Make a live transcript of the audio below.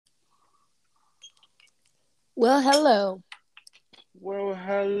Well, hello. Well,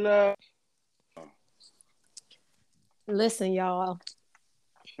 hello. Listen, y'all.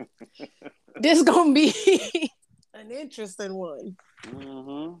 This gonna be an interesting one.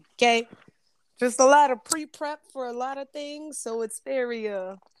 Mm-hmm. Okay, just a lot of pre-prep for a lot of things, so it's very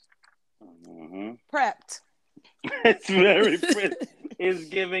Mm-hmm. prepped. It's very pretty. It's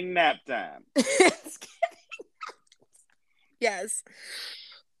giving nap time. Yes,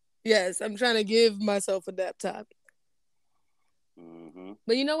 yes. I'm trying to give myself a nap time, Mm-hmm.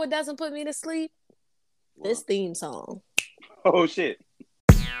 but you know what doesn't put me to sleep? This Well, theme song. oh shit.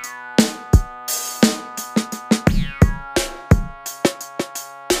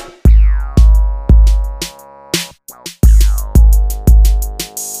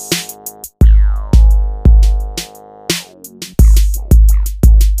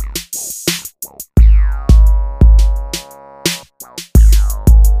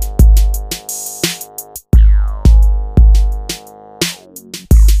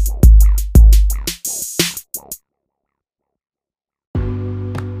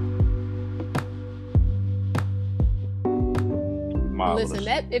 Listen, Marvelous.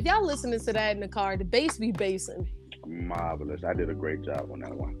 that if y'all listening to that in the car, the bass be bassing. Marvelous. I did a great job on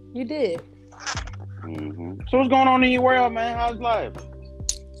that one. You did. So what's going on in your world, man? How's life?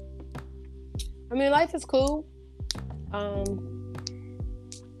 I mean, life is cool. Um,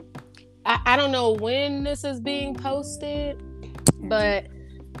 I don't know when this is being posted, but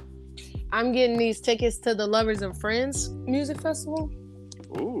I'm getting these tickets to the Lovers and Friends music festival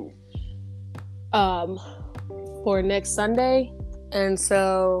Ooh. um for next Sunday. And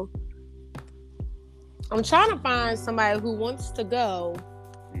so I'm trying to find somebody who wants to go,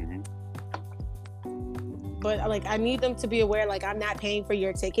 Mm-hmm. but like I need them to be aware like I'm not paying for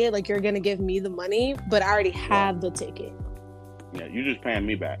your ticket, like you're going to give me the money, but I already Right. have the ticket. Yeah, you just paying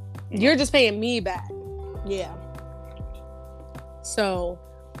me back. You're just paying me back. Yeah. So,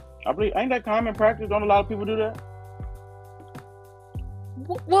 I believe ain't that common practice? Don't a lot of people do that?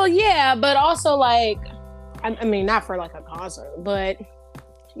 well, yeah, but also like I mean not for like a concert, but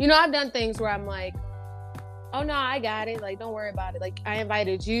I've done things where I'm like, oh no, I got it. Like, don't worry about it. Like, I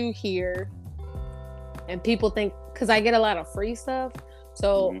invited you here, and people think because I get a lot of free stuff.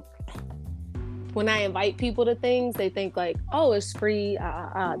 So when I invite people to things, they think like, oh, it's free.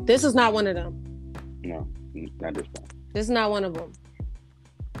 This is not one of them. No, not this time. This is not one of them.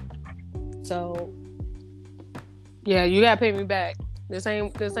 So yeah, you gotta pay me back. This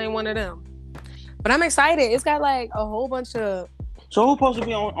ain't one of them. But I'm excited. It's got like a whole bunch of. So who's supposed to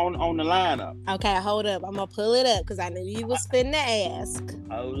be on the lineup? Okay, hold up. I'm gonna pull it up because I knew you was finna ask.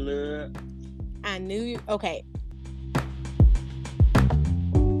 Hold up. I knew you. Okay.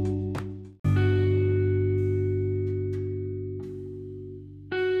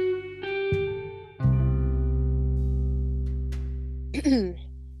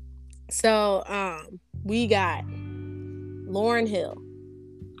 So we got Lauryn Hill.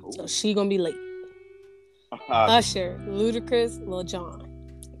 So she gonna be late. Usher, Ludacris, Lil Jon.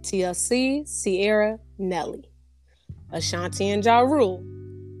 TLC, Sierra, Nelly. Ashanti and Ja Rule.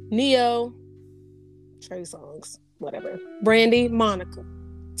 Neo, Trey Songz, whatever. Brandy, Monica.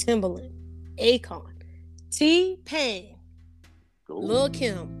 Timbaland. Akon. T-Pain. Lil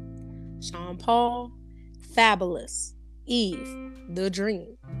Kim. Sean Paul. Fabulous. Eve. The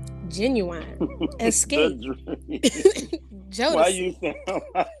Dream. Genuine. Escape. Jodeci.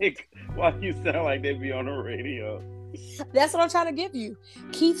 Why you sound like they be on the radio? That's what I'm trying to give you.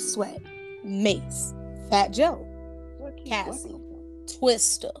 Keith Sweat. Mace. Fat Joe. Cassie.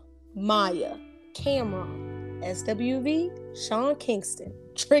 Twista. Maya. Cameron. SWV. Sean Kingston.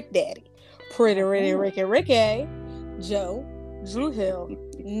 Trick Daddy. Pretty Ricky. Joe. Drew Hill.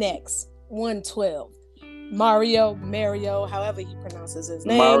 Next. 112. Mario, however he pronounces his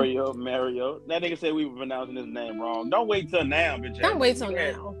name. Mario. That nigga said we were pronouncing his name wrong. Don't wait till now, bitch. Don't wait till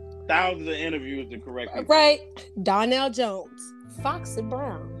now. Thousands of interviews to correct me. Right. Donnell Jones, Foxy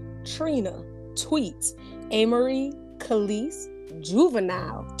Brown, Trina, Tweets, Amory, Khalees,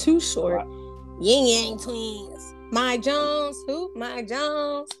 Juvenile, Too Short, Yin Yang Twins, Mike Jones, who? Mike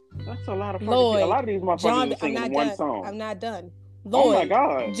Jones. That's a lot of fucking Lloyd, shit. A lot of these motherfuckers are singing one song. I'm not done. Lloyd, oh my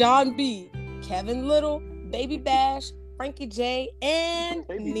God. John B, Kevin Little, Baby Bash, Frankie J, and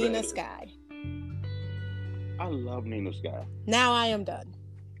Nina Sky. I love Nina Sky. Now I am done.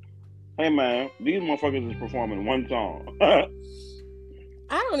 Hey man, these motherfuckers is performing one song. I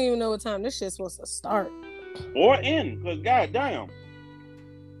don't even know what time this shit's supposed to start. Or end, because goddamn.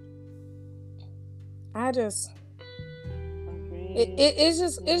 It's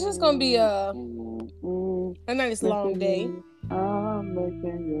just gonna be a nice long day. I'm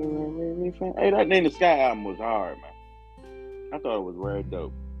making you a really fan. Hey, that In the Sky album was hard, man. I thought it was very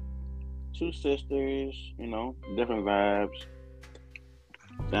dope. Two sisters, you know, different vibes,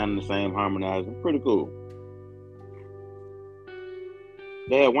 sounding the same, harmonizing. Pretty cool.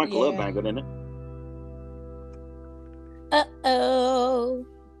 They had one club banger in it. Uh-oh.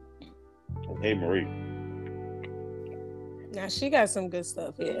 Hey, Marie. Now she got some good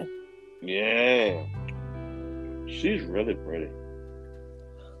stuff, yeah. Yeah. She's really pretty.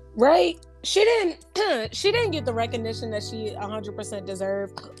 Right? She didn't get the recognition that she 100%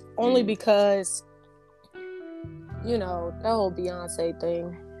 deserved, only because, you know, that whole Beyonce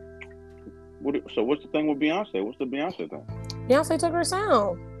thing. So what's the thing with Beyonce? What's the Beyonce thing? Beyonce took her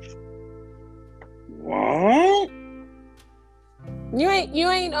sound. What? You ain't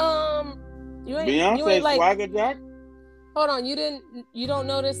Beyonce like Swagger Jack? Hold on, you don't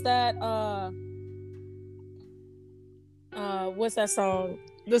notice that what's that song?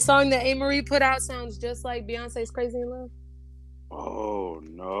 The song that A-Marie put out sounds just like Beyonce's Crazy in Love. Oh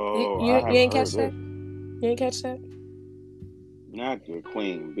no. You ain't catch that? You ain't catch that? Not the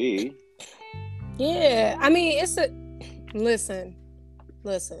Queen Bee. Yeah. I mean, it's a listen.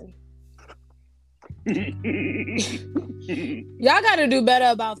 Y'all gotta do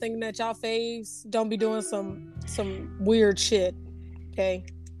better about thinking that y'all faves don't be doing some weird shit. Okay.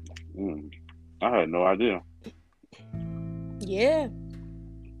 I had no idea. Yeah.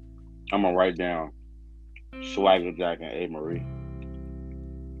 I'm gonna write down Swagger Jack and A-Marie.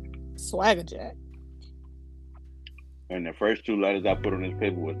 Swagger Jack. And the first two letters I put on this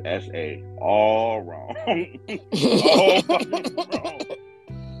paper was S-A. All wrong. All fucking wrong.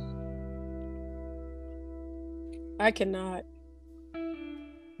 I cannot. I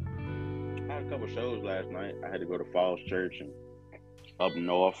had a couple shows last night. I had to go to Falls Church and up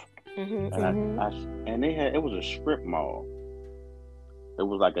north. And they had, it was a strip mall. It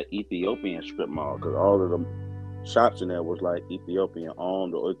was like an Ethiopian strip mall because all of the shops in there was like Ethiopian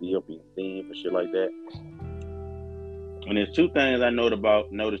owned or Ethiopian themed and shit like that. And there's two things I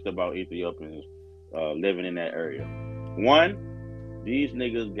noticed about Ethiopians living in that area. One, these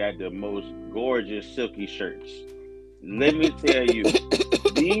niggas got the most gorgeous silky shirts. Let me tell you,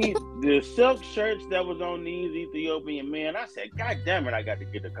 the silk shirts that was on these Ethiopian men, I said, God damn it, I got to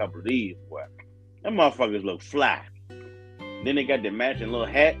get a couple of these, boy. Them motherfuckers look fly. Then they got the matching little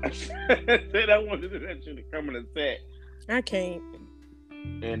hat. I said I wanted that shit to come in a set. I can't.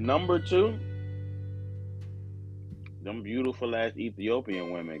 And number two, them beautiful ass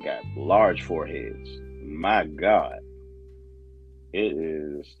Ethiopian women got large foreheads. My God. It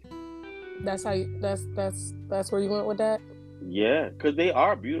is. That's how you, that's where you went with that? Yeah, because they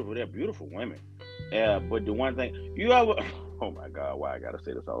are beautiful. They're beautiful women. Yeah, but the one thing you ever, oh my God, why I gotta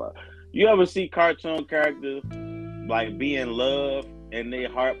say this all out? You ever see cartoon characters like be in love and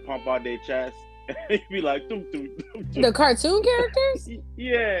their heart pump out their chest? You be like, dum, dum, dum, dum. The cartoon characters?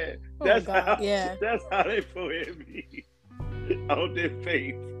 Yeah, oh that's God, how. Yeah, that's how they forehead be on their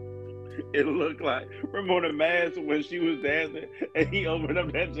face. It looked like, remember the mask when she was dancing and he opened up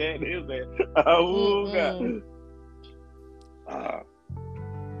that chat and he was like, oh God.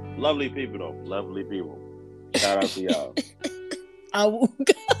 Lovely people though. Lovely people. Shout out to y'all.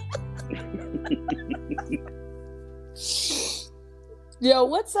 Yo,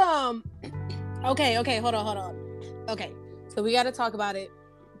 what's okay, hold on. Okay, so we gotta talk about it.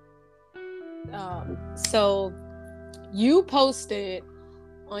 So you posted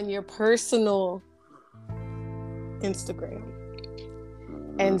on your personal Instagram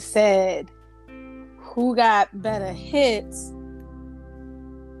and said who got better hits,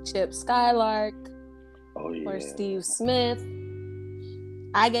 Chip Skylark or Steve Smith.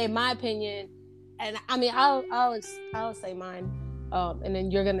 I gave my opinion, and I mean I'll say mine, and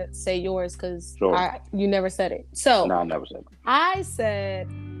then you're gonna say yours because you never said it. So no, I never said it. I said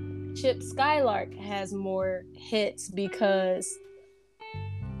Chip Skylark has more hits because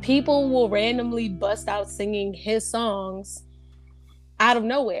people will randomly bust out singing his songs out of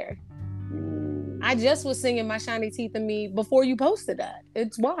nowhere. I just was singing My Shiny Teeth and Me before you posted that.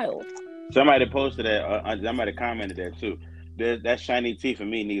 It's wild. Somebody posted that. Somebody commented that too. That Shiny Teeth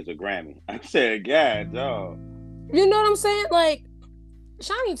and Me needs a Grammy. I said, God, dog. You know what I'm saying? Like,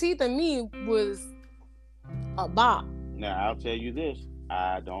 Shiny Teeth and Me was a bop. Now, I'll tell you this.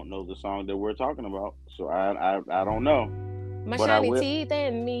 I don't know the song that we're talking about, so I don't know. My Shiny Teeth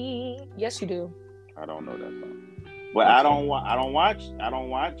and Me. Yes, you do. I don't know that song. But I don't watch,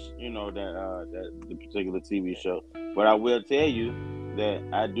 you know, that the particular TV show. But I will tell you that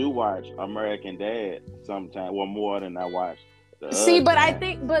I do watch American Dad sometimes, well, more than I watch. See, but I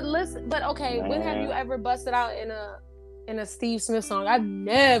think, but listen, but okay, when have you ever busted out in in a Steve Smith song. I've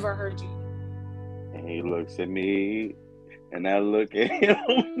never heard you. And he looks at me, and I look at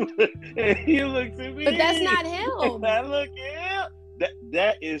him, and he looks at me. But that's not him. I look at him.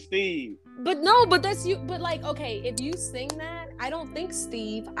 That is Steve. But no, but that's you. But like, okay, if you sing that, I don't think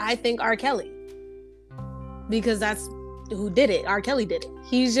Steve. I think R. Kelly. Because that's who did it. R. Kelly did it.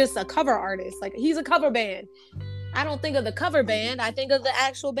 He's just a cover artist. Like, he's a cover band. I don't think of the cover band. I think of the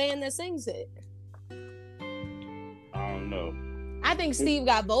actual band that sings it. I don't know. I think Steve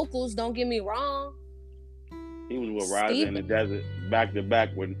got vocals. Don't get me wrong. He was with Rise in the Desert back to back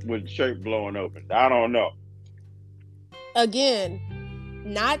with shirt blowing open. I don't know. Again,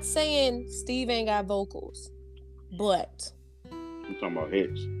 not saying Steve ain't got vocals, but we talking about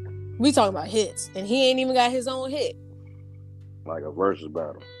hits. We talking about hits, and he ain't even got his own hit. Like a versus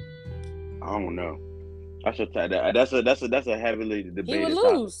battle. I don't know. I should tell that. That's a heavily debated. He would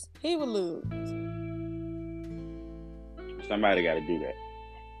lose. Topic. He would lose. Somebody got to do that.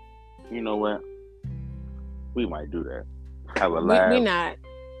 You know what? We might do that. Have a live. We not.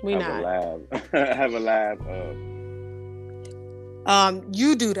 Have a live.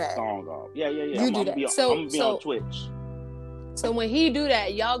 You do that. Song off. Yeah. You do that. I'm gonna be on Twitch. So when he do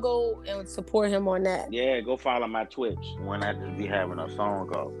that, y'all go and support him on that. Yeah, go follow my Twitch when I just be having a song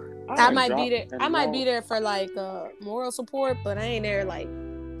off. I might be there. I might be there for like moral support, but I ain't there like.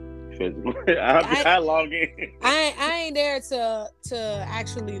 I log in. I ain't there to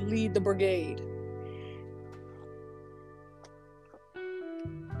actually lead the brigade.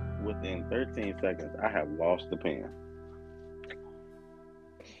 Within 13 seconds, I have lost the pen.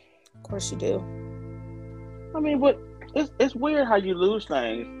 Of course you do. I mean, but it's weird how you lose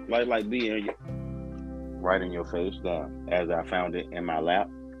things like being right in your face down as I found it in my lap.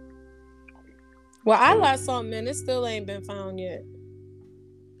 Well, I lost something and it still ain't been found yet.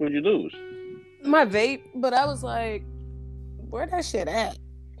 What'd you lose? My vape, but I was like, where that shit at?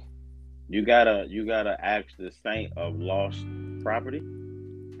 You gotta ask the saint of lost property.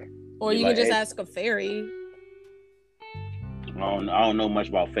 Or you can just ask a fairy. I don't know much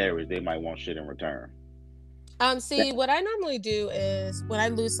about fairies. They might want shit in return. See, what I normally do is when I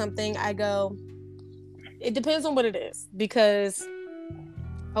lose something, I go, it depends on what it is. Because,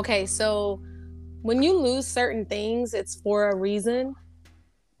 okay, so when you lose certain things, it's for a reason.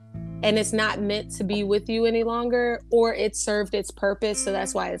 And it's not meant to be with you any longer, or it served its purpose, so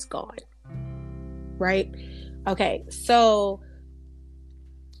that's why it's gone. Right? Okay, so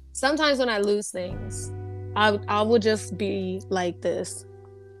sometimes when I lose things, I will just be like this.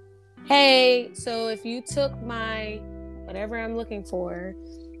 Hey, so if you took my whatever I'm looking for,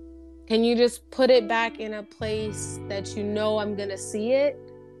 can you just put it back in a place that you know I'm gonna see it?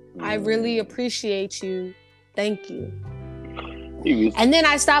 I really appreciate you. Thank you. And then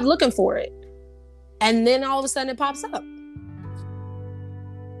I stop looking for it. And then all of a sudden it pops up.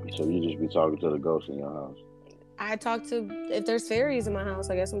 So you just be talking to the ghosts in your house? I talk to, if there's fairies in my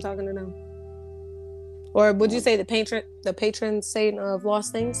house, I guess I'm talking to them. Or would you say the patron saint of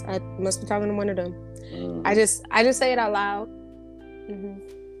lost things? I must be talking to one of them. Mm-hmm. I just say it out loud. Mm-hmm.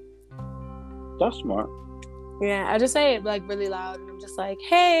 That's smart. Yeah, I just say it like really loud, and I'm just like,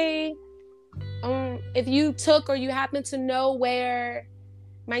 hey, if you took or you happen to know where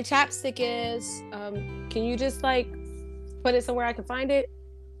my chapstick is, can you just like put it somewhere I can find it?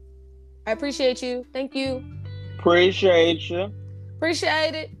 I appreciate you. Thank you. Appreciate you.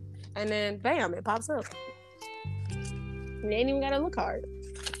 Appreciate it. And then bam, it pops up. You ain't even gotta look hard.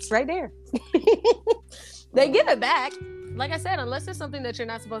 It's right there. They give it back. Like I said, unless it's something that you're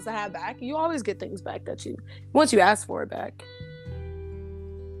not supposed to have back, you always get things back that you once you ask for it back.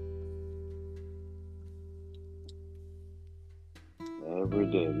 Every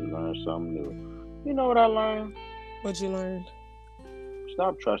day you learn something new. You know what I learned? What'd you learn?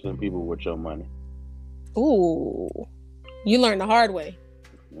 Stop trusting people with your money. Ooh. You learned the hard way.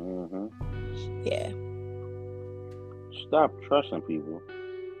 Mm-hmm. Yeah. Stop trusting people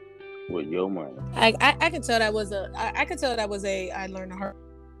with your money. I could tell that was a I learned the hard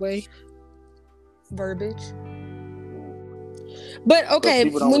way verbiage. But okay,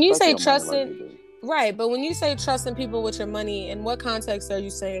 when you say trusting, right? But when you say trusting people with your money, in what context are you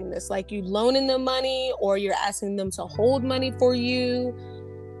saying this? Like you loaning them money, or you're asking them to hold money for you?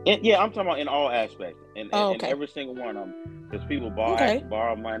 Yeah, I'm talking about in all aspects, in every single one of them. Because people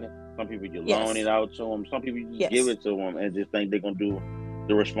borrow money. Some people you loan it out to them. Some people you just give it to them and just think they're gonna do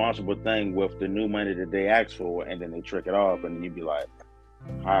the responsible thing with the new money that they asked for, and then they trick it off, and you be like,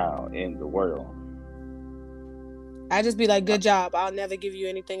 "How in the world?" I just be like, "Good job. I'll never give you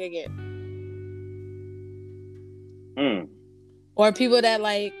anything again." Or people that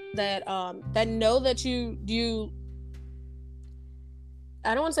like that know that you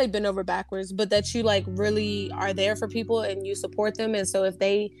I don't want to say bend over backwards, but that you like really are there for people and you support them. And so if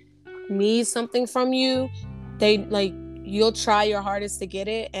they need something from you, they like, you'll try your hardest to get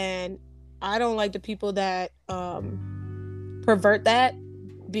it. And I don't like the people that pervert that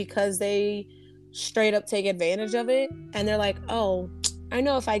because they straight up take advantage of it. And they're like, oh, I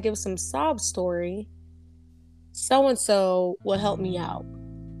know if I give some sob story, so-and-so will help me out.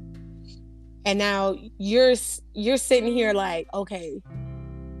 And now you're sitting here like, okay,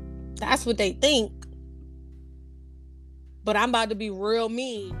 that's what they think. But I'm about to be real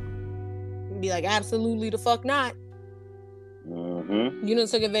mean. And be like, absolutely the fuck not. Mm-hmm. You done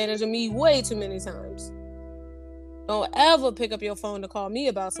took advantage of me way too many times. Don't ever pick up your phone to call me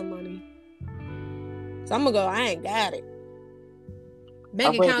about some money. So I'm gonna go, I ain't got it.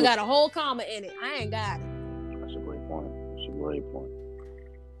 Bank account got a whole comma in it. I ain't got it. That's a great point.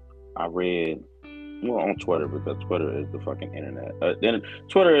 I read, well, on Twitter, because Twitter is the fucking internet. Then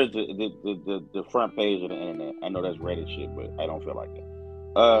Twitter is the front page of the internet. I know that's Reddit shit, but I don't feel like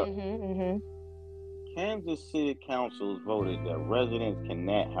that. Kansas City Council voted that residents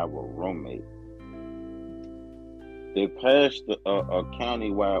cannot have a roommate. They passed a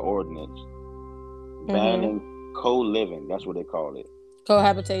county-wide ordinance banning co-living. That's what they call it.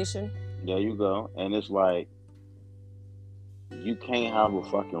 Cohabitation. There you go. And it's like, you can't have a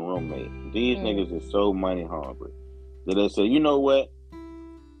fucking roommate. These niggas are so money hungry that they say, you know what?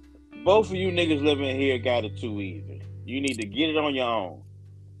 Both of you niggas living here got it too easy. You need to get it on your own.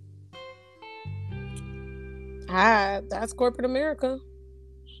 That's corporate America.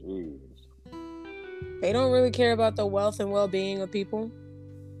 Jeez. They don't really care about the wealth and well-being of people.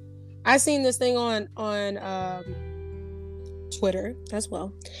 I seen this thing on Twitter as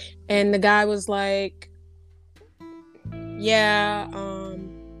well, and the guy was like, yeah,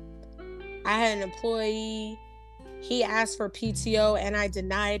 I had an employee, he asked for PTO and I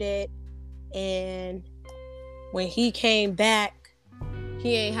denied it, and when he came back,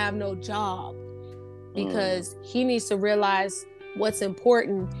 he ain't have no job because he needs to realize what's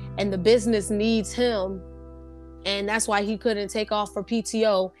important and the business needs him, and that's why he couldn't take off for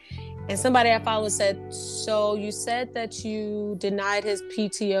PTO. And somebody I followed said, so you said that you denied his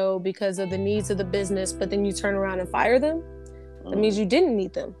PTO because of the needs of the business, but then you turn around and fire them? That means you didn't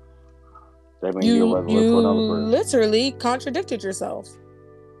need them. You literally contradicted yourself.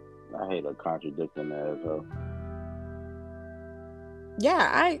 I hate a contradicting asshole.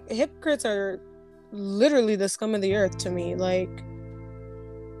 Yeah, hypocrites are literally the scum of the earth to me. Like,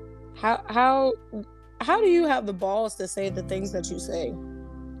 how do you have the balls to say the things that you say?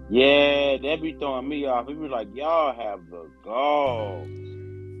 Yeah, that be throwing me off. It be like, y'all have the gall.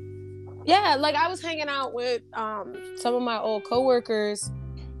 Yeah, like I was hanging out with some of my old coworkers,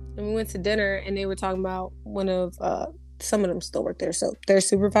 and we went to dinner, and they were talking about one of some of them still work there, so their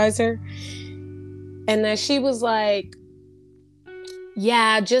supervisor, and then she was like,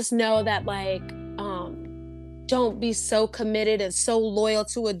 yeah, just know that like don't be so committed and so loyal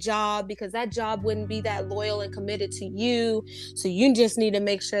to a job, because that job wouldn't be that loyal and committed to you. So you just need to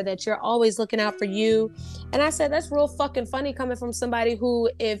make sure that you're always looking out for you. And I said, that's real fucking funny coming from somebody who,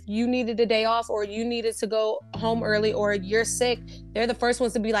 if you needed a day off or you needed to go home early or you're sick, they're the first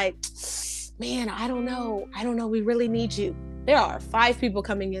ones to be like, man, I don't know. We really need you. There are 5 people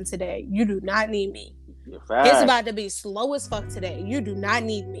coming in today. You do not need me. It's about to be slow as fuck today. You do not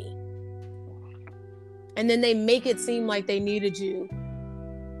need me. And then they make it seem like they needed you.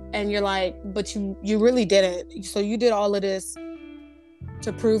 And you're like, but you really didn't. So you did all of this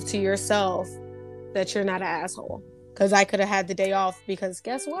to prove to yourself that you're not an asshole. Because I could have had the day off, because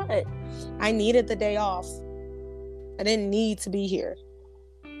guess what? I needed the day off. I didn't need to be here.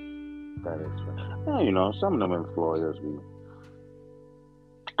 That is right. Well, you know, some of them employers be...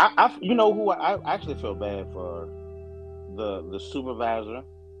 you know who I actually feel bad for? The supervisor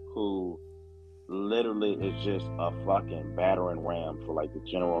who literally is just a fucking battering ram for like the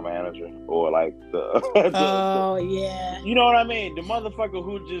general manager or like yeah, you know what I mean, the motherfucker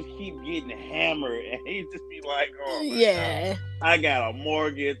who just keep getting hammered and he just be like, oh yeah, God, I got a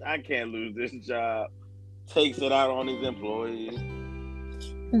mortgage, I can't lose this job, takes it out on his employees,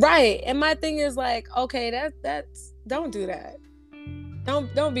 right? And my thing is like, okay, that's don't do that.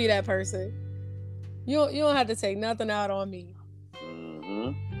 Don't be that person. You don't have to take nothing out on me.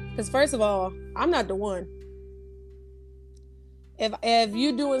 Because first of all, I'm not the one. If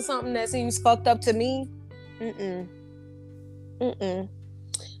you doing something that seems fucked up to me,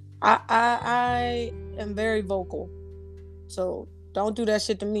 I am very vocal. So don't do that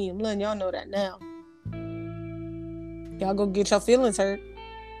shit to me. I'm letting y'all know that now. Y'all go get your feelings hurt.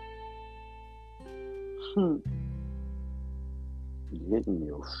 Getting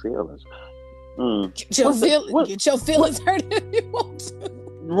your feelings. Get your feelings hurt if you want to.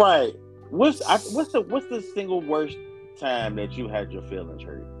 Right. What's the single worst time that you had your feelings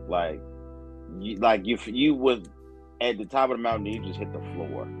hurt? Like you was at the top of the mountain, you just hit the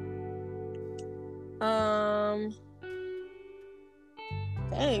floor.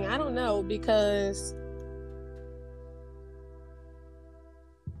 Dang, I don't know, because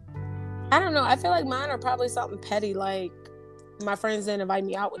I don't know. I feel like mine are probably something petty, like my friends didn't invite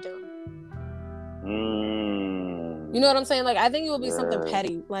me out with them. You know what I'm saying? Like, I think it would be something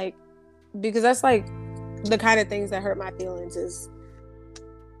petty, like, because that's like the kind of things that hurt my feelings is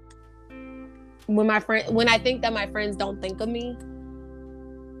when I think that my friends don't think of me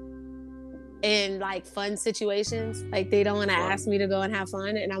in like fun situations, like they don't want to ask me to go and have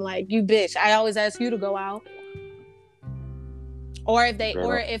fun, and I'm like, you bitch, I always ask you to go out. Or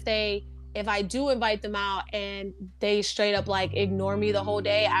if I do invite them out and they straight up like ignore me the whole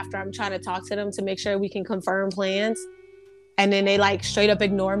day after I'm trying to talk to them to make sure we can confirm plans, and then they like straight up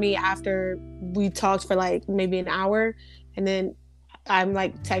ignore me after we talked for like maybe an hour, and then I'm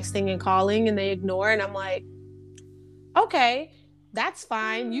like texting and calling and they ignore, and I'm like, okay, that's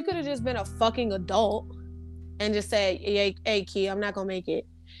fine. You could have just been a fucking adult and just said, hey Key, I'm not gonna make it.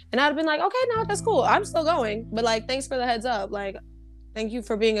 And I'd have been like, okay, no, that's cool. I'm still going. But like, thanks for the heads up. Like, thank you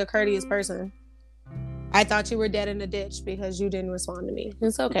for being a courteous person. I thought you were dead in a ditch because you didn't respond to me.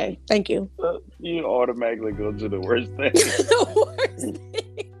 It's okay. Thank you. You automatically go to the worst thing. The worst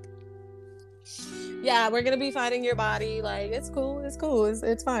thing. Yeah, we're going to be finding your body. Like, it's cool. It's cool.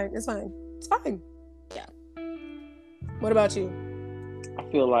 It's fine. It's fine. It's fine. Yeah. What about you? I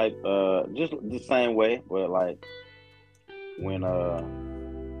feel like just the same way, but like when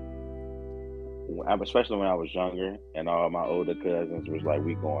especially when I was younger and all my older cousins was like,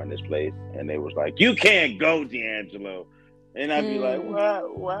 we going this place, and they was like, you can't go, D'Angelo. And I'd be like,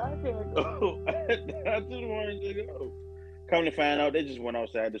 why I can't go? I just wanted to go. Come to find out, they just went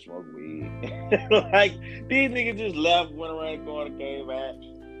outside to smoke weed. Like, these niggas just left, went around the corner, came back.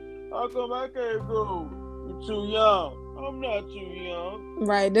 How come I can't go? You're too young. I'm not too young.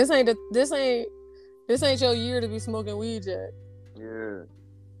 Right. This ain't your year to be smoking weed yet. Yeah.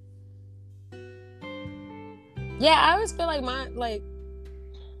 Yeah, I always feel like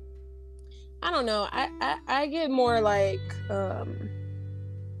I don't know. I get more like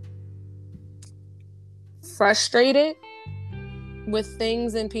frustrated with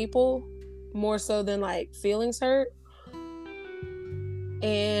things and people more so than like feelings hurt.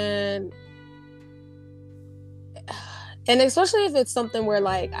 And especially if it's something where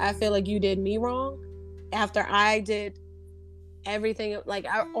like I feel like you did me wrong after I did everything, like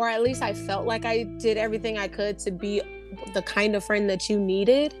or at least I felt like I did everything I could to be the kind of friend that you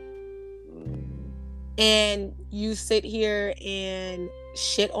needed, and you sit here and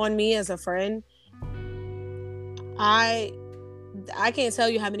shit on me as a friend. I can't tell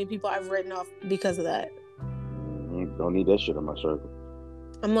you how many people I've written off because of that. Don't need that shit in my circle.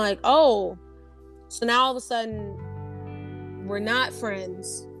 I'm like, oh, so now all of a sudden we're not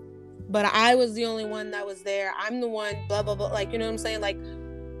friends, but I was the only one that was there. I'm the one, blah, blah, blah. Like, you know what I'm saying? Like,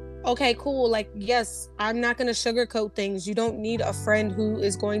 okay, cool. Like, yes, I'm not going to sugarcoat things. You don't need a friend who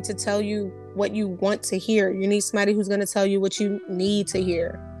is going to tell you what you want to hear. You need somebody who's going to tell you what you need to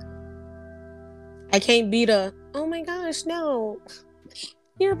hear. I can't be the, oh my gosh, no.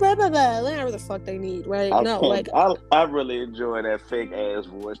 You're blah, blah, blah. Whatever the fuck they need, right? I really enjoy that fake ass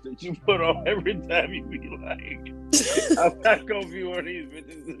voice that you put on every time you be like, I'm not gonna be one of these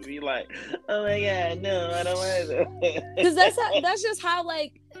bitches to be like, oh my god, no, I don't want to. Because that's just how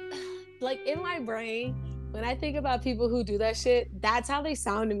like in my brain, when I think about people who do that shit, that's how they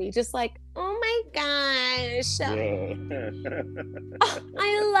sound to me. Just like, oh my gosh, yeah.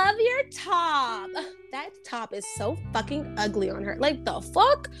 I love your top. That top is so fucking ugly on her. Like, the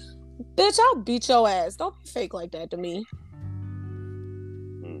fuck? Bitch, I'll beat your ass. Don't be fake like that to me.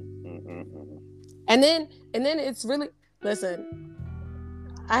 And then it's really, listen,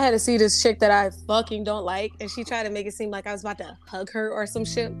 I had to see this chick that I fucking don't like, and she tried to make it seem like I was about to hug her or some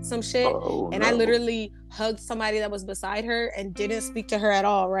shit. Oh, and no. I literally hugged somebody that was beside her and didn't speak to her at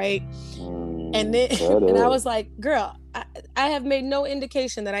all, right? And then and I was like, girl, I have made no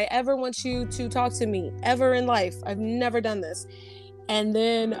indication that I ever want you to talk to me ever in life. I've never done this. And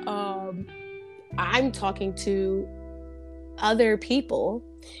then I'm talking to other people,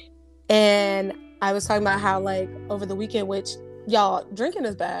 and I was talking about how, like, over the weekend, which, y'all, drinking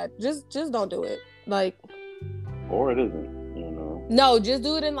is bad. Just don't do it. Like, or it isn't, you know. No, just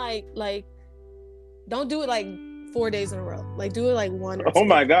do it in like don't do it like 4 days in a row. Like, do it like 1 or 2. Oh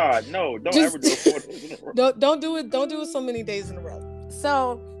my God, no! Don't ever do it 4 days in a row. Don't do it so many days in a row.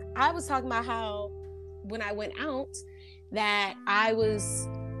 So I was talking about how when I went out that I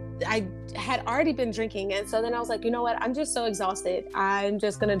had already been drinking, and so then I was like, you know what? I'm just so exhausted. I'm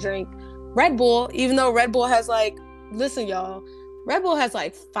just gonna drink Red Bull, even though Red Bull has like, listen, y'all, Red Bull has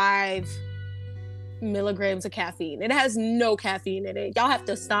like 5 milligrams of caffeine. It has no caffeine in it. Y'all have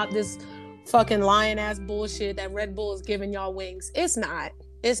to stop this fucking lying ass bullshit that Red Bull is giving y'all wings. It's not.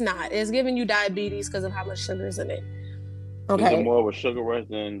 It's giving you diabetes because of how much sugar is in it. Okay. Is it more of a sugar rush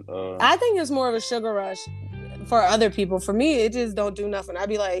than? I think it's more of a sugar rush for other people. For me, it just don't do nothing. I'd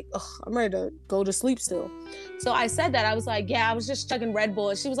be like, I'm ready to go to sleep still. So I said that. I was like, yeah, I was just chugging Red Bull.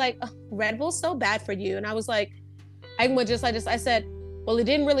 And she was like, Red Bull's so bad for you. And I was like, I said, well, it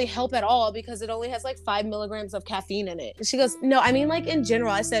didn't really help at all because it only has like 5 milligrams of caffeine in it. And she goes, no, I mean like in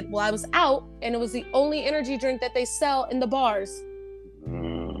general. I said, well, I was out and it was the only energy drink that they sell in the bars.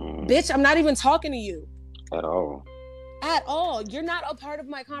 Bitch, I'm not even talking to you. At all. You're not a part of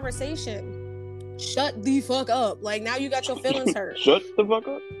my conversation. Shut the fuck up. Like, now you got your feelings hurt. Shut the fuck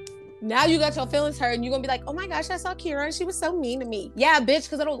up? Now you got your feelings hurt and you're gonna be like, oh my gosh, I saw Kira and she was so mean to me. Yeah, bitch,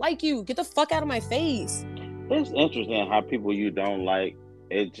 because I don't like you. Get the fuck out of my face. It's interesting how people you don't like,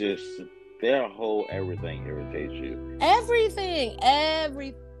 it just, their whole everything irritates you.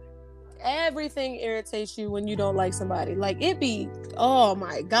 Everything irritates you when you don't like somebody. Like, it be, oh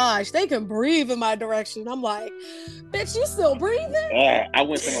my gosh, they can breathe in my direction. I'm like, bitch, you still breathing? I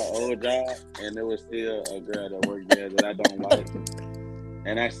went to my old job and there was still a girl that worked there that I don't like.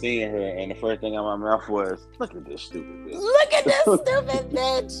 And I seen her and the first thing out my mouth was, look at this stupid bitch. Look at this stupid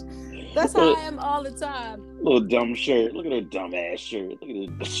bitch. That's how I am all the time. Little dumb shirt. Look at her dumb ass shirt. Look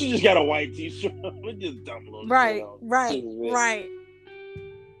at this. She just got a white t-shirt. Look at this dumb little right.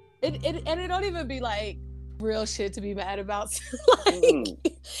 It don't even be like real shit to be mad about.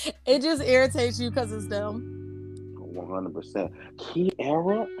 It just irritates you because it's them. 100%.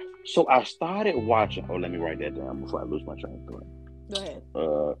 Kiara. So I started watching. Oh, let me write that down before I lose my train of thought. Go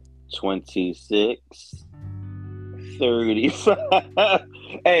ahead. 26, 35.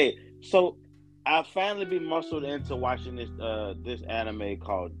 Hey, so I finally been muscled into watching this anime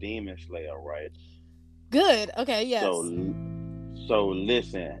called Demon Slayer, right? Good. Okay. Yes. So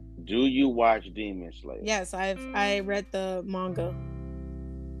listen. Do you watch Demon Slayer? Yes, I read the manga.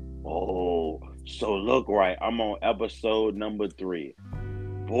 Oh, so look, right. I'm on episode number 3.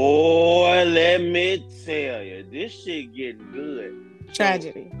 Boy, let me tell you, this shit getting good.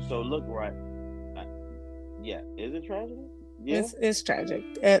 Tragedy. So look, right. Yeah, is it tragedy? Yeah, it's tragic.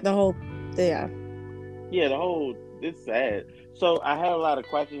 The whole, yeah. Yeah, it's sad. So I had a lot of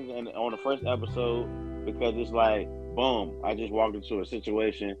questions on the first episode because it's like, boom, I just walked into a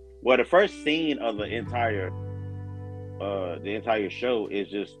situation. Well, the first scene of the entire show is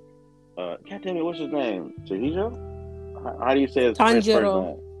just, God damn it, what's his name? Chihijo? How do you say his first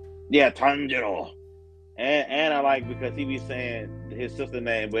name? Yeah, Tanjiro. And I like because he be saying his sister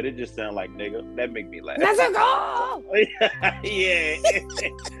name, but it just sounds like nigga. That make me laugh. Nezuko! Yeah,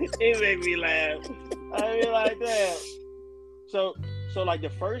 it make me laugh. I mean, like that. So like the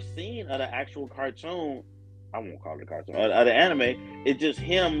first scene of the actual cartoon, I won't call it a cartoon, of the anime, it's just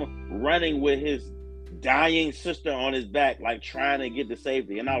him running with his dying sister on his back, like trying to get to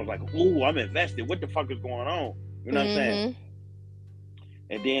safety. And I was like, ooh, I'm invested. What the fuck is going on? You know what I'm saying?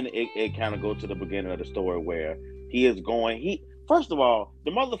 And then it kind of goes to the beginning of the story where he is going, first of all,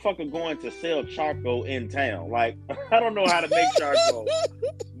 the motherfucker going to sell charcoal in town. Like, I don't know how to make charcoal,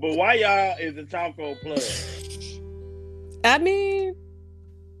 but why y'all is the charcoal plug? I mean,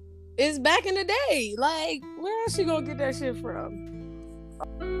 it's back in the day. Like, where else she gonna get that shit from?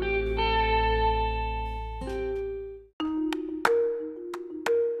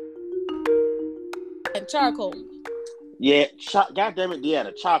 And charcoal. Yeah, God damn it, yeah,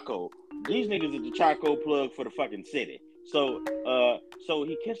 the charcoal. These niggas is the charcoal plug for the fucking city. So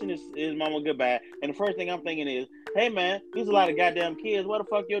he kissing his mama goodbye, and the first thing I'm thinking is, hey man, there's a lot of goddamn kids. Where the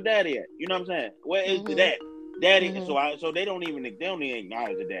fuck your daddy at? You know what I'm saying? Where is the dad? Daddy. So they don't even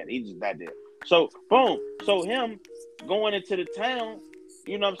acknowledge the daddy. He's just that there. So boom. So him going into the town.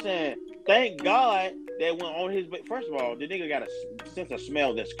 You know what I'm saying? Thank God that went on his. First of all, the nigga got a sense of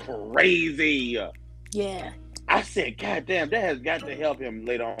smell that's crazy. Yeah. I said, God damn, that has got to help him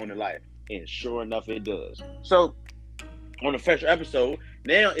later on in life. And sure enough, it does. So, on the first episode,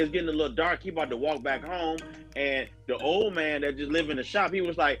 now it's getting a little dark. He about to walk back home. And the old man that just lived in the shop, he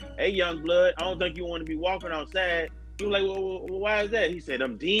was like, hey, young blood, I don't think you want to be walking outside. He was like, well, why is that? He said,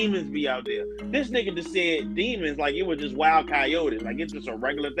 them demons be out there. This nigga just said demons like it was just wild coyotes. Like it's just a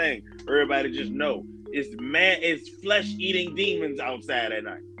regular thing. Everybody just know. It's flesh-eating demons outside at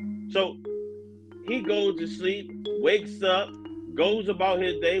night. So he goes to sleep, wakes up, goes about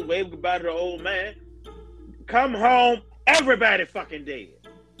his day, waves goodbye to the old man. Come home, everybody fucking dead.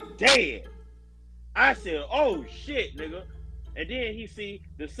 Dead. I said, oh shit, nigga. And then he see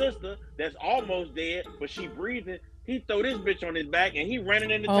the sister that's almost dead, but she breathing. He throw this bitch on his back and he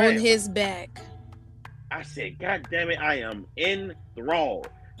running in the town. On his back. I said, God damn it, I am enthralled.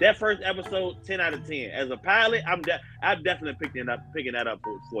 That first episode, 10 out of 10. As a pilot, I'm definitely picking that up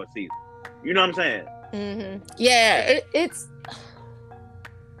for a season. You know what I'm saying? Mm-hmm. Yeah, it's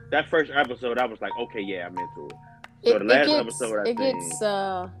that first episode. I was like, okay, yeah, I'm into it. So the last episode, I think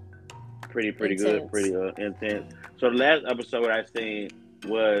pretty intense. Good, pretty intense. So the last episode I seen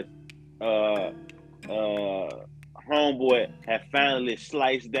was homeboy had finally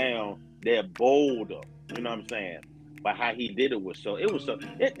sliced down that boulder. You know what I'm saying? But how he did it was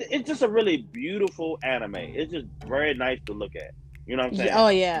it's just a really beautiful anime. It's just very nice to look at. You know what I'm saying? Oh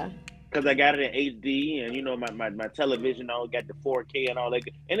yeah. Because I got it in HD and you know my television all got the 4K and all that,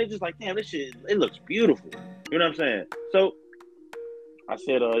 and it's just like, damn, this shit, it looks beautiful. You know what I'm saying? So I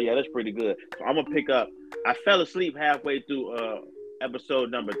said, yeah, that's pretty good. So I'm gonna pick up. I fell asleep halfway through episode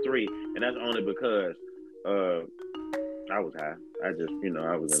number 3, and that's only because I was high. I just,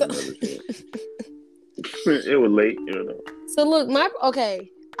 I was in another shit. It was late, So look,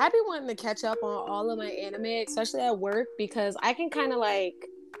 I be wanting to catch up on all of my anime, especially at work, because I can kind of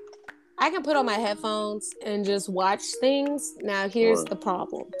I can put on my headphones and just watch things. Now, here's the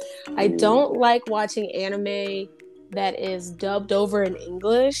problem. I don't like watching anime that is dubbed over in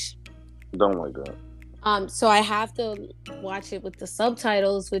English. Don't like that. So I have to watch it with the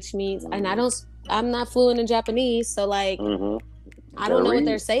subtitles, which means, and I'm not fluent in Japanese, so I don't know what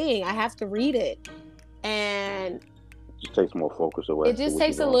they're saying. I have to read it. And it just takes more focus away. It just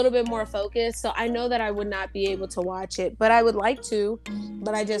takes a little bit more focus. So I know that I would not be able to watch it, but I would like to,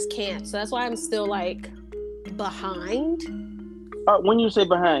 but I just can't. So that's why I'm still behind. When you say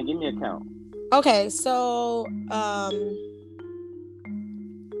behind, give me a count. Okay, so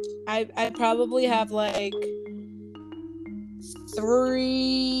I probably have 3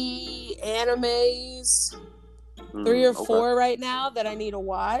 animes, 3 or 4 right now that I need to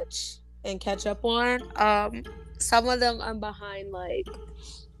watch and catch up on. Some of them I'm behind.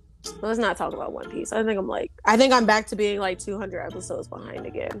 Let's not talk about One Piece. I think I'm back to being 200 episodes behind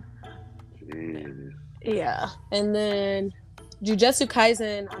again. Jeez. Yeah, and then Jujutsu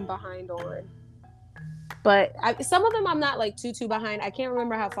Kaisen I'm behind on. But some of them I'm not too behind. I can't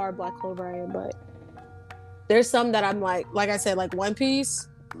remember how far Black Clover I am, but there's some that I'm like I said, One Piece.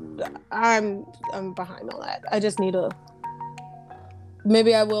 I'm behind on that. I just need to.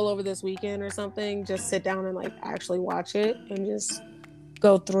 Maybe I will over this weekend or something. Just sit down and actually watch it and just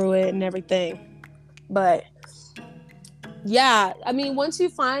go through it and everything. But yeah, I mean, once you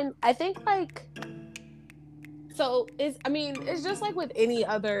find, I think it's just like with any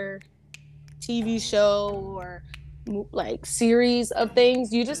other TV show or series of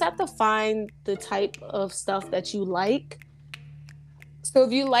things. You just have to find the type of stuff that you like. So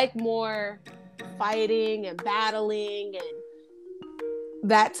if you like more fighting and battling and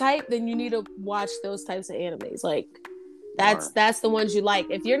that type, then you need to watch those types of animes. That's the ones you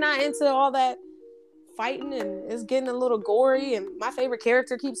like. If you're not into all that fighting and it's getting a little gory and my favorite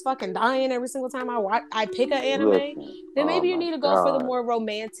character keeps fucking dying every single time I pick an anime, then maybe you need to go for the more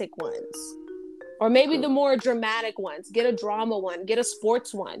romantic ones. Or maybe the more dramatic ones. Get a drama one. Get a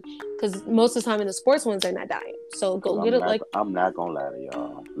sports one. Because most of the time in the sports ones, they're not dying. So go get it I'm not going to lie to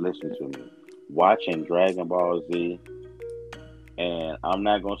y'all. Listen to me. Watching Dragon Ball Z, and I'm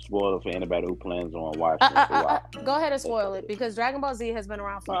not going to spoil it for anybody who plans on watching it. Go ahead and spoil it. Because Dragon Ball Z has been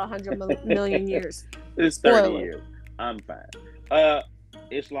around for 100 million years. It's 30 years. I'm fine.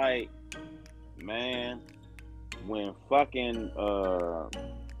 It's man, when fucking...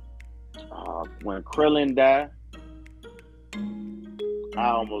 when Krillin died, I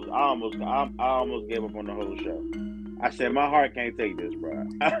almost gave up on the whole show. I said my heart can't take this, bro.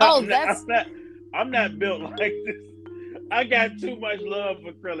 I'm not built like this. I got too much love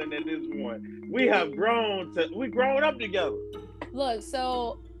for Krillin at this point. We have grown up together. Look,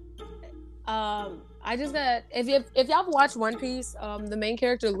 so I just got if y'all watch One Piece, the main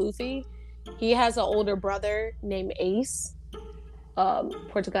character Luffy, he has an older brother named Ace.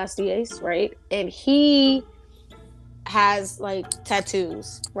 Portugas Diaz, right? And he has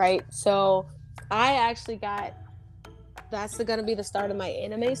tattoos, right? So I actually that's gonna be the start of my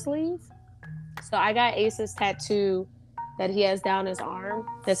anime sleeve. So I got Ace's tattoo that he has down his arm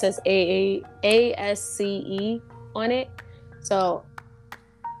that says ASCE on it. So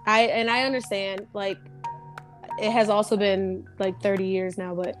I understand, like, it has also been like 30 years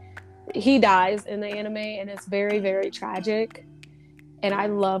now, but he dies in the anime and it's very, very tragic. And I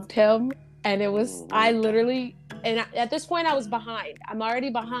loved him. And it was, I literally, and at this point I was behind. I'm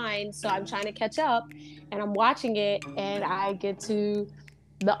already behind, so I'm trying to catch up. And I'm watching it and I get to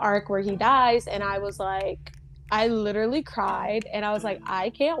the arc where he dies and I was like, I literally cried and I was like,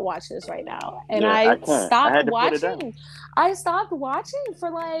 I can't watch this right now. And I stopped watching. I stopped watching for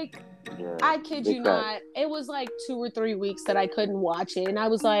like, I kid you not, it was like 2 or 3 weeks that I couldn't watch it. And I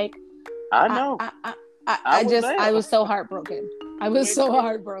was like, I know. I was so heartbroken. I was so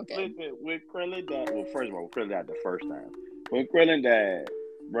heartbroken. With Krillin died, well, first of all, Krillin died the first time. When Krillin died,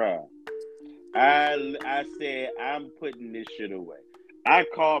 bruh, I said, I'm putting this shit away. I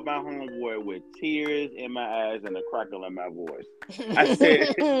called my homeboy with tears in my eyes and a crackle in my voice. I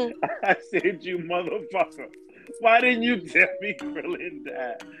said, you motherfucker, why didn't you tell me Krillin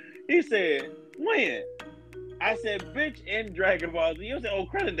died? He said, when? I said, bitch, in Dragon Ball Z. He said, oh,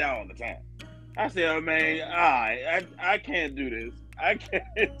 Krillin died all the time. I said, oh, man, I can't do this. I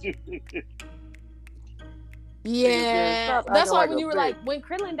can't do this. Yeah. That's why when you were like, when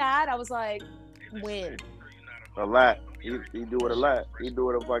Krillin died, I was like, when? A lot. He do it a lot. He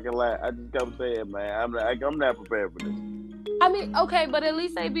do it a fucking lot. I just kept saying, man, I'm not prepared for this. I mean, okay, but at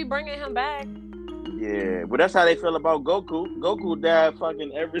least they be bringing him back. Yeah, but that's how they feel about Goku. Goku died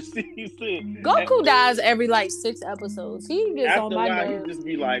fucking every season. Goku dies every like 6 episodes. He gets on my nerves. He just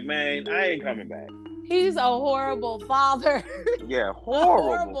be like, man, I ain't coming back. He's a horrible father. Yeah,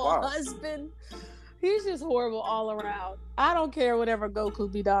 horrible husband. He's just horrible all around. I don't care whatever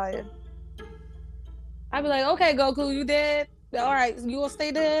Goku be dying. I'd be like, okay, Goku, you dead? All right, you gonna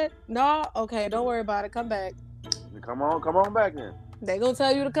stay dead? No? Okay, don't worry about it. Come back. Come on back then. They gonna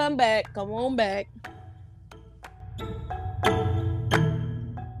tell you to come back. Come on back.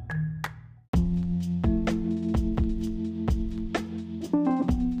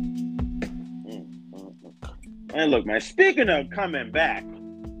 And look, man, speaking of coming back,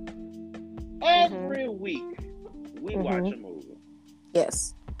 every week we watch a movie.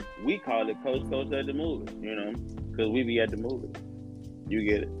 Yes. We call it Coast at the movies, you know, because we be at the movies. You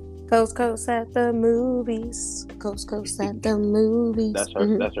get it. Coast at the movies. Coast at the movies. That's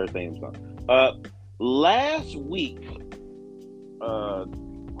her theme song. Last week,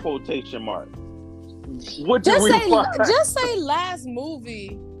 quotation mark. What did we watch? Just say last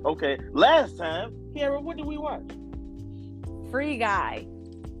movie. Okay, last time, Kiara, what did we watch? Free Guy.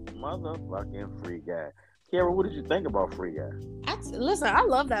 Motherfucking Free Guy. Kiara, what did you think about Free Guy? Listen, I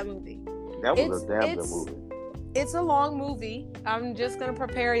love that movie. That was a damn good movie. It's a long movie. I'm just gonna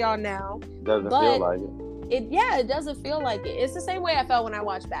prepare y'all now. Doesn't feel like it. It doesn't feel like it. It's the same way I felt when I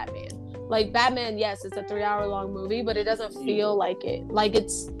watched Batman. Like Batman, yes, it's a 3-hour long movie, but it doesn't feel like it. Like it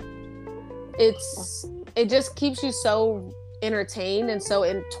just keeps you so entertained and so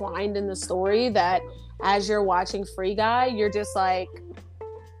entwined in the story that as you're watching Free Guy, you're just like,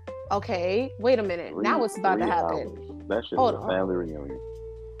 okay, wait a minute. Now what's about to happen? That shit was a family reunion.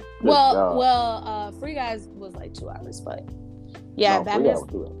 Free Guys was like 2 hours, but yeah,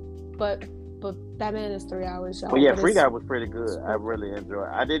 but Batman is 3 hours, y'all. But yeah, Free Guy was pretty good. I really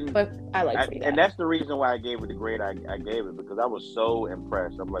enjoyed it. But I like Free Guy. And that's the reason why I gave it the grade I gave it, because I was so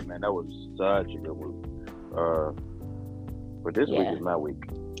impressed. I'm like, man, that was such a good movie. But this week is my week.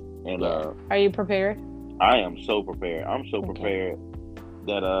 And are you prepared? I am so prepared. I'm so prepared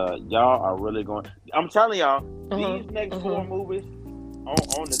that y'all are really going. I'm telling y'all, these next 4 movies on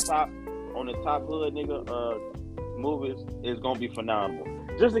the top hood nigga movies is gonna be phenomenal.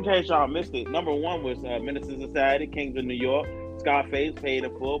 Just in case y'all missed it, number 1 was Menace to Society, Kings of New York, Scarface, Paid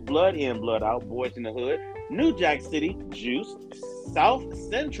in Full, Blood In, Blood Out, Boys in the Hood, New Jack City, Juice, South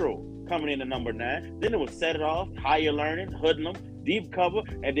Central coming in at number 9. Then it was Set It Off, Higher Learning, Hoodlum, Deep Cover,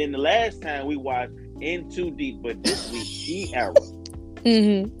 and then the last time we watched In Too Deep, but this week, T-Era.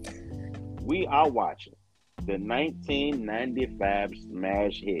 We are watching the 1995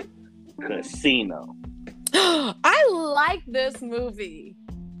 smash hit Casino. I like this movie.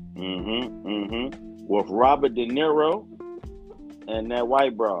 With Robert De Niro and that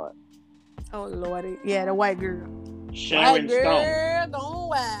white broad. Oh Lordy, yeah, the white girl. Sharon Stone. Going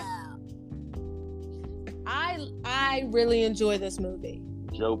wild. I really enjoy this movie.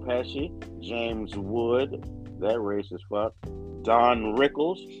 Joe Pesci, James Wood, that racist fuck. Don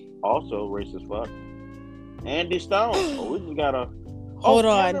Rickles, also racist fuck. Andy Stone. We just got a hold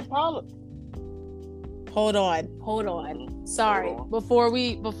on. Kevin Pollak. Hold on. Sorry. Before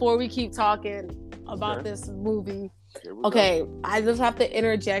we keep talking about this movie. Okay, I just have to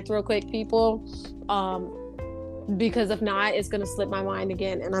interject real quick, people. Because if not, it's gonna slip my mind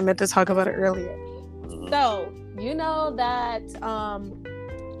again, and I meant to talk about it earlier. So, you know that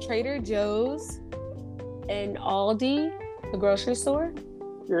Trader Joe's and Aldi, the grocery store?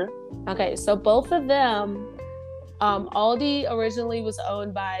 Yeah. Okay, so both of them, Aldi originally was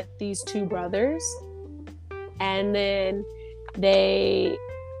owned by these two brothers, and then they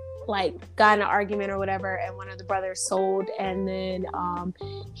got in an argument or whatever, and one of the brothers sold, and then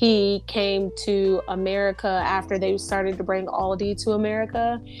he came to America after they started to bring Aldi to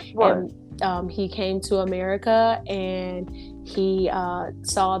America. Right. And he came to America, and he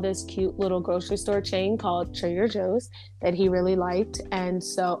saw this cute little grocery store chain called Trader Joe's that he really liked. And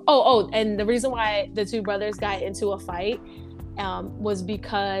so and the reason why the two brothers got into a fight was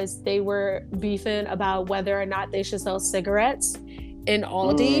because they were beefing about whether or not they should sell cigarettes in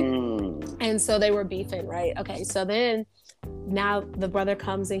Aldi. And so they were beefing, right? Okay, so then now the brother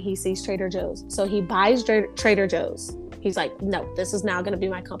comes and he sees Trader Joe's, so he buys Trader Joe's. He's like, no, this is now going to be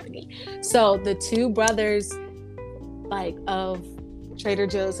my company. So the two brothers of Trader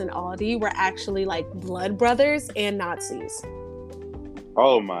Joe's and Aldi were actually blood brothers and Nazis.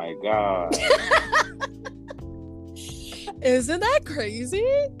 Oh my God. Isn't that crazy?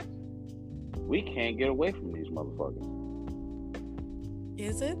 We can't get away from these motherfuckers.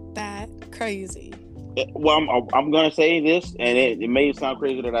 Isn't that crazy? Well, I'm going to say this, and it may sound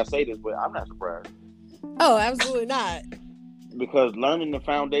crazy that I say this, but I'm not surprised. Oh, absolutely not. Because learning the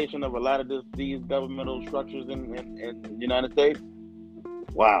foundation of a lot of these governmental structures in the United States,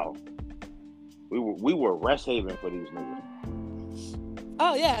 wow, we were rest haven for these niggas.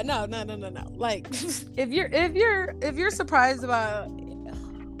 Oh yeah, no. Like, if you're surprised about,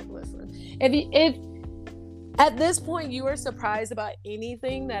 listen, if at this point you are surprised about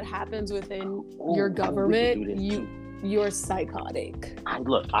anything that happens within your government, you're psychotic.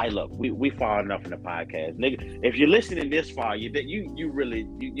 Look. We far enough in the podcast, nigga. If you're listening this far, you really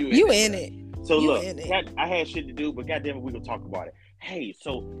in it. So look, I had shit to do, but goddamn it, we gonna talk about it. Hey,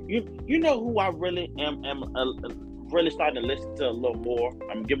 so you know who I really am really starting to listen to a little more.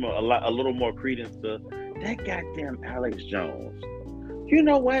 I'm giving a little more credence to that goddamn Alex Jones. You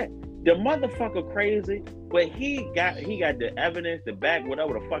know what? The motherfucker crazy, but he got the evidence to back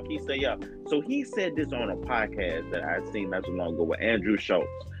whatever the fuck he say up. So he said this on a podcast that I seen not so long ago with Andrew Schultz.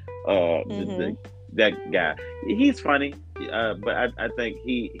 That guy, he's funny, but I think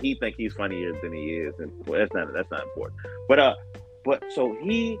he think he's funnier than he is, and well, that's not important. But so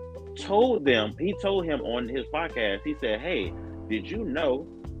he told him on his podcast. He said, "Hey, did you know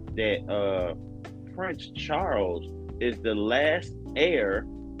that Prince Charles is the last heir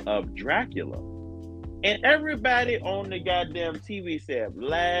of Dracula?" And everybody on the goddamn TV said,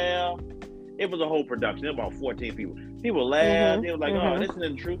 laugh. It was a whole production. It was about 14 people. People laughed. They were like, oh, this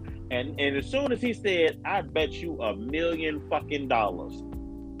isn't true. And as soon as he said, I bet you $1 million fucking dollars.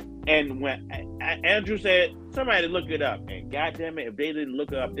 And when Andrew said, somebody look it up. And goddamn it, if they didn't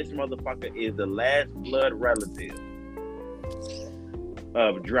look it up, this motherfucker is the last blood relative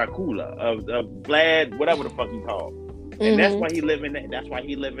of Dracula, of Vlad, whatever the fuck he called. And that's why he live in that. That's why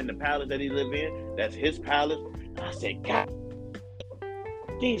he live in the palace that he live in. That's his palace. I said, God,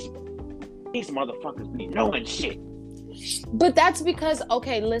 these motherfuckers be knowing shit. But that's because,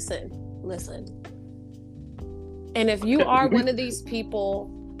 okay, listen. And if you are one of these people,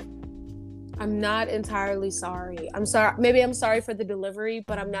 I'm not entirely sorry. I'm sorry. Maybe I'm sorry for the delivery,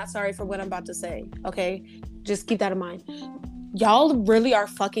 but I'm not sorry for what I'm about to say. Okay, just keep that in mind. Y'all really are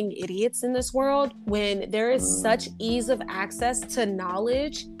fucking idiots in this world when there is such ease of access to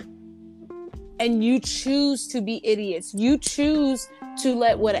knowledge, and you choose to be idiots. You choose to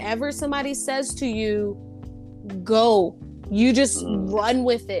let whatever somebody says to you go. You just run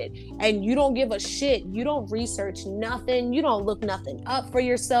with it, and you don't give a shit. You don't research nothing. You don't look nothing up for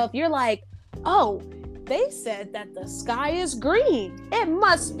yourself. You're like, oh, they said that the sky is green. It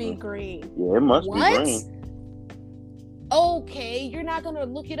must be green. Yeah, it must be green. Okay, you're not gonna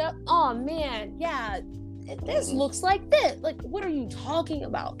look it up. Oh man, yeah, this looks like this. Like, what are you talking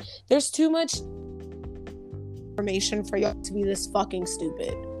about? There's too much information for y'all to be this fucking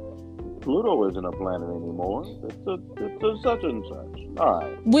stupid. Pluto isn't a planet anymore. It's a such and such. All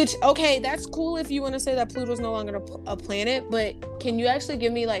right. Which, okay, that's cool if you want to say that Pluto's no longer a planet, but can you actually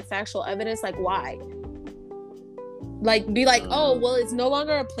give me factual evidence? Why? Be like, oh, well, it's no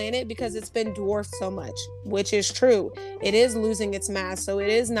longer a planet because it's been dwarfed so much, which is true. It is losing its mass, so it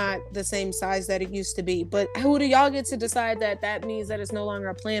is not the same size that it used to be. But who do y'all get to decide that means that it's no longer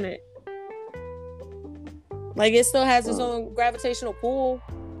a planet? Like, it still has its own gravitational pull.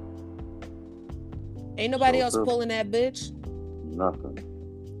 Ain't nobody else pulling that bitch. Nothing.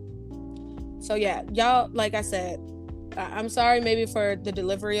 So yeah, y'all, like I said, I'm sorry maybe for the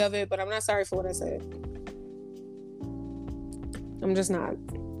delivery of it, but I'm not sorry for what I said. I'm just not.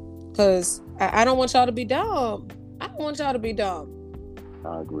 Because I don't want y'all to be dumb. I don't want y'all to be dumb.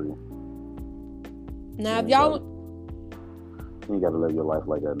 I agree. Now, if y'all... You ain't got to live your life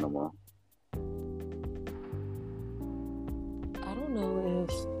like that no more. I don't know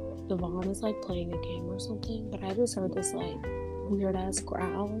if Devon is like playing a game or something, but I just heard this like weird ass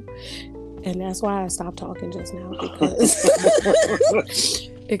growl, and that's why I stopped talking just now, because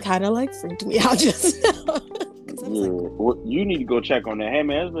it kind of like freaked me out just now. Yeah, like, well, you need to go check on that. Hey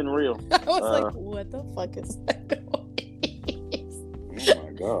man, it's been real. I was like, what the fuck is that noise? Oh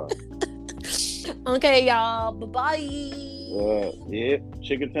my god. Okay, y'all. Bye-bye. Yeah.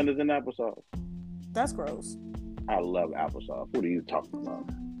 Chicken tenders and applesauce. That's gross. I love applesauce. What are you talking about?